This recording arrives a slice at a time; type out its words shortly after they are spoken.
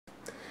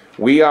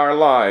We are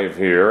live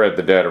here at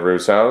the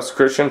Dadaroos house.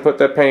 Christian, put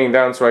that painting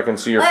down so I can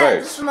see your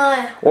face.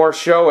 Or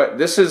show it.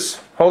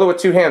 Hold it with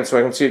two hands so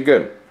I can see it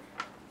good.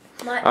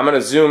 I'm going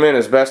to zoom in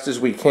as best as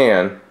we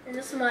can.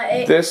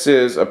 This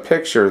is a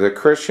picture that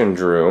Christian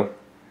drew.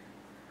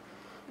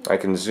 I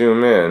can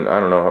zoom in. I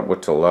don't know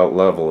what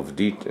level of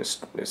detail.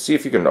 See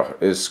if you can,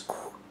 as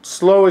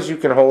slow as you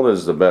can hold it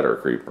is the better,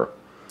 Creeper.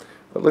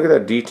 But look at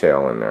that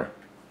detail in there.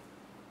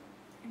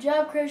 Good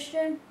job,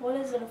 Christian. What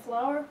is it, a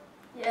flower?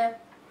 Yeah.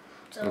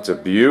 It's a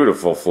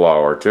beautiful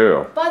flower,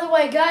 too. By the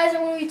way, guys,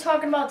 I'm going to be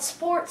talking about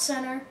Sports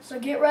Center, so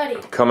get ready.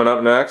 Coming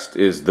up next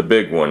is the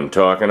big one,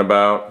 talking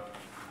about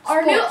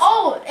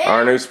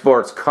our new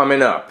sports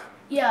coming up.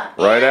 Yeah.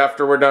 Right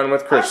after we're done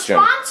with Christian.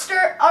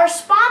 Our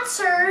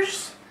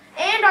sponsors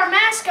and our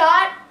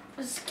mascot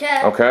is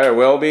Cat. Okay,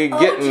 we'll be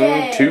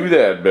getting to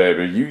that,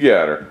 baby. You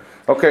got her.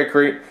 Okay,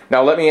 Creep.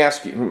 Now let me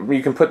ask you.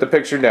 You can put the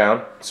picture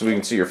down so we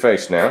can see your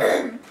face now.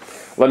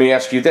 Let me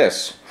ask you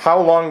this. How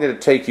long did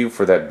it take you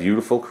for that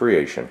beautiful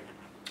creation?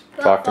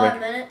 About 5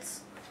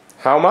 minutes.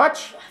 How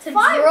much? To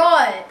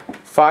draw it.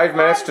 5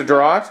 minutes to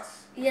draw it?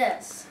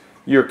 Yes.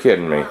 You're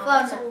kidding me.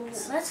 5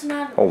 minutes. That's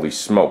not... Holy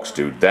smokes,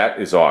 dude.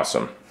 That is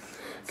awesome.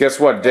 Guess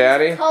what,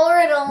 Daddy? Color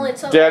it only.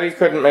 Daddy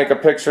couldn't make a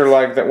picture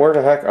like that. Where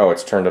the heck? Oh,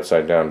 it's turned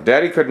upside down.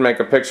 Daddy couldn't make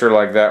a picture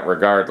like that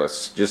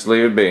regardless. Just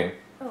leave it be.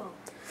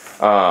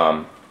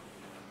 Oh.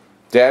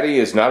 Daddy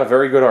is not a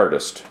very good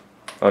artist,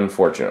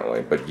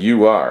 unfortunately, but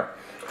you are.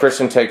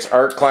 Christian takes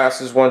art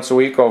classes once a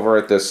week over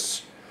at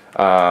this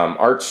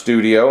art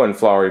studio in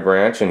Flowery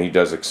Branch, and he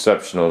does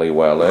exceptionally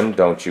well in,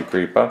 don't you,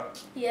 Creepa?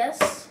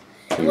 Yes.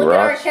 He Look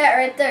rocks. at our cat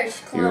right there.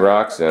 She's He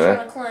rocks in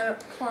it. Climb.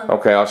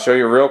 Okay, I'll show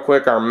you real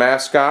quick our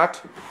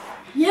mascot.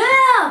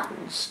 Yeah!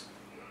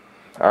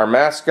 Our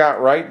mascot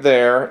right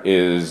there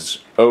is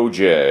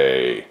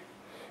OJ.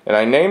 And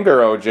I named her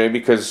OJ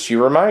because she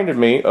reminded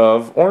me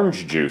of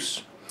orange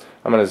juice.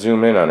 I'm going to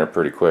zoom in on her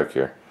pretty quick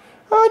here.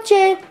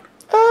 OJ!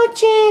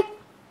 OJ!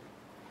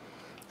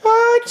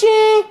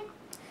 OJ!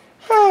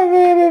 Hi,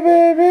 baby,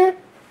 baby.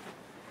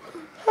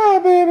 Hi,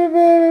 baby,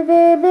 baby,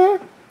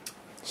 baby.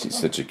 She's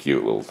such a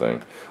cute little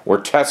thing.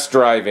 We're test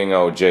driving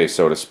OJ,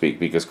 so to speak,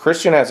 because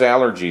Christian has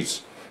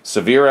allergies,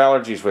 severe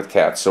allergies with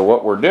cats. So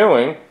what we're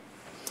doing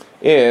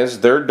is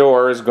their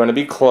door is going to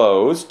be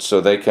closed, so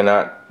the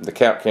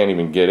cat can't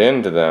even get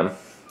into their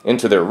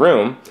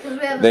room.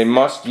 They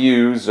must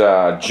use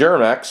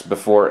Germ-X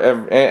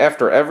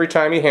after every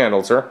time he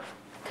handles her.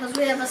 Because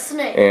we have a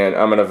snake. And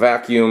I'm going to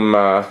vacuum,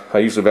 I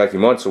usually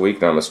vacuum once a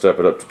week, now I'm going to step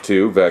it up to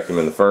 2, vacuum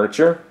in the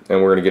furniture,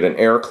 and we're going to get an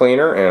air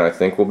cleaner, and I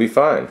think we'll be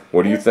fine.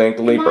 What do you think,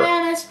 Leaper?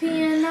 Am I on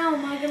SPN now?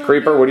 Am I gonna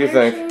Creeper, what do you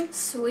think?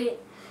 Sweet.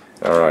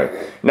 Alright.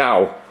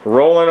 Now,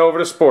 rolling over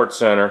to Sports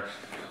Center,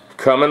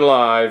 coming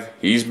live,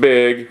 he's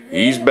big,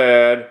 he's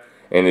bad,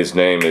 and his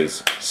name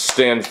is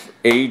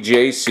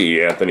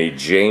AJC, Anthony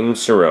James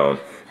Cerrone.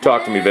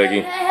 Talk to me,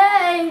 Biggie.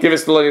 Hey. Give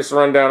us the latest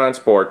rundown on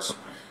sports.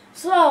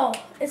 So,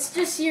 it's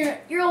just your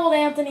old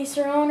Anthony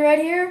Cerrone right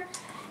here,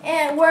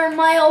 and wearing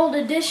my old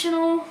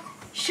additional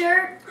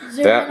shirt.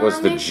 That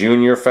was the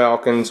Junior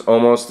Falcons,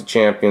 almost the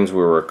champions. We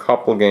were a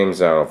couple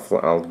games out.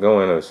 I'll go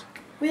in as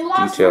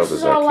detailed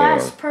as I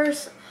can.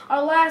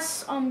 Our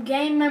last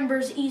game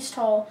members, East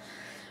Hall.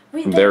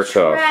 They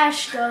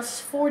trashed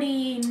us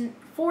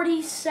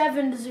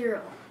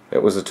 47-0.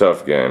 It was a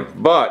tough game,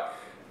 but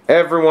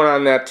everyone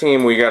on that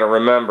team, we got to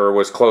remember,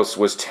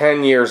 was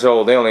 10 years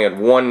old. They only had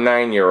one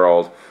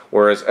 9-year-old.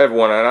 Whereas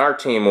everyone on our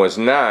team was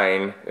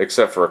 9,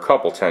 except for a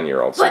couple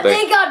 10-year-olds. But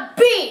they got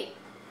beat!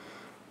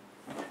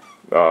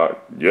 Yeah,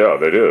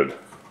 they did.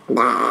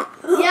 Yeah,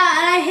 and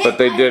I hate... But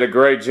they did a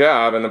great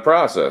job in the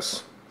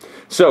process.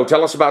 So,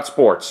 tell us about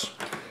sports.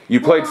 You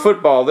played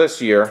football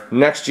this year.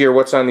 Next year,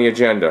 what's on the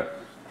agenda?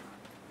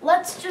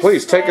 Let's just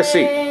Please, take a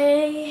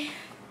seat.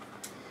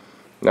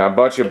 Now, I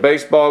bought you a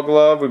baseball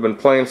glove. We've been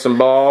playing some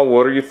ball.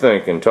 What are you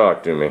thinking?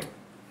 Talk to me.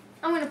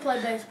 I'm going to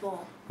play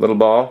baseball. Little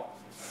ball?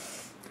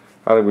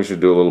 I think we should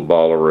do a little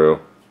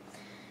ballaroo.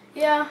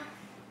 Yeah.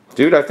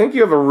 Dude, I think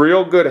you have a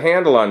real good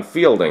handle on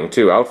fielding,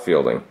 too,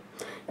 outfielding.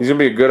 He's going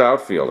to be a good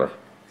outfielder.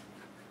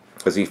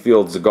 Because he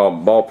fields the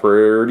ball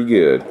pretty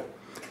good.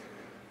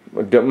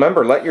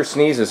 Remember, let your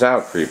sneezes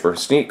out, Creeper.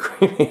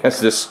 Creepy has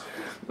this...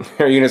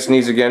 Are you going to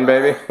sneeze again,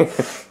 baby? I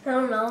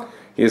don't know.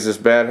 He has this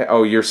bad...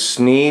 Oh, you're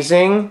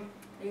sneezing?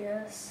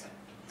 Yes.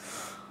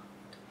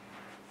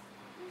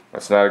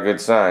 That's not a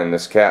good sign.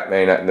 This cat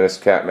may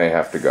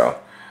have to go.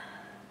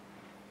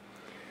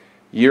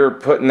 You're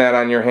putting that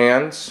on your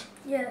hands?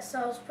 Yes,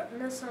 I was putting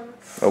this on.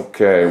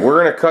 Okay,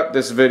 we're going to cut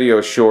this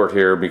video short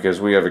here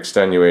because we have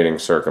extenuating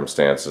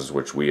circumstances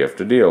which we have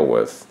to deal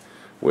with,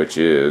 which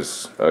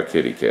is a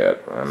kitty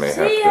cat. I may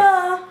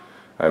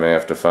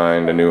have to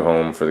find a new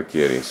home for the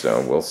kitty,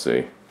 so we'll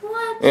see.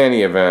 What?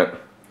 Any event,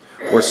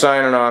 we're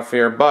signing off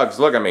here. Bugs,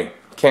 look at me.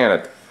 Can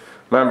it?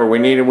 Remember, we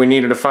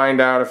needed to find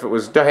out if it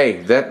was...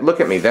 Hey, look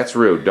at me. That's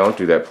rude. Don't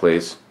do that,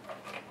 please.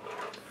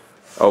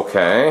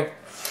 Okay.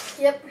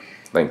 Yep.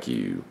 Thank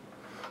you.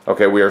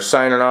 Okay, we are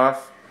signing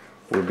off.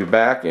 We'll be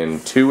back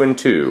in 2 and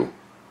 2.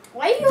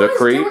 Why are you the always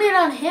creep, doing it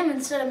on him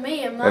instead of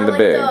me? and the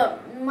big.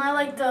 Am I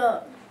like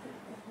the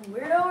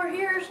weirdo over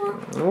here or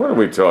something? What are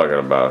we talking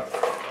about?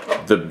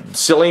 The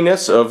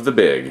silliness of the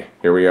big.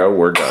 Here we are,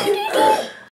 we're done.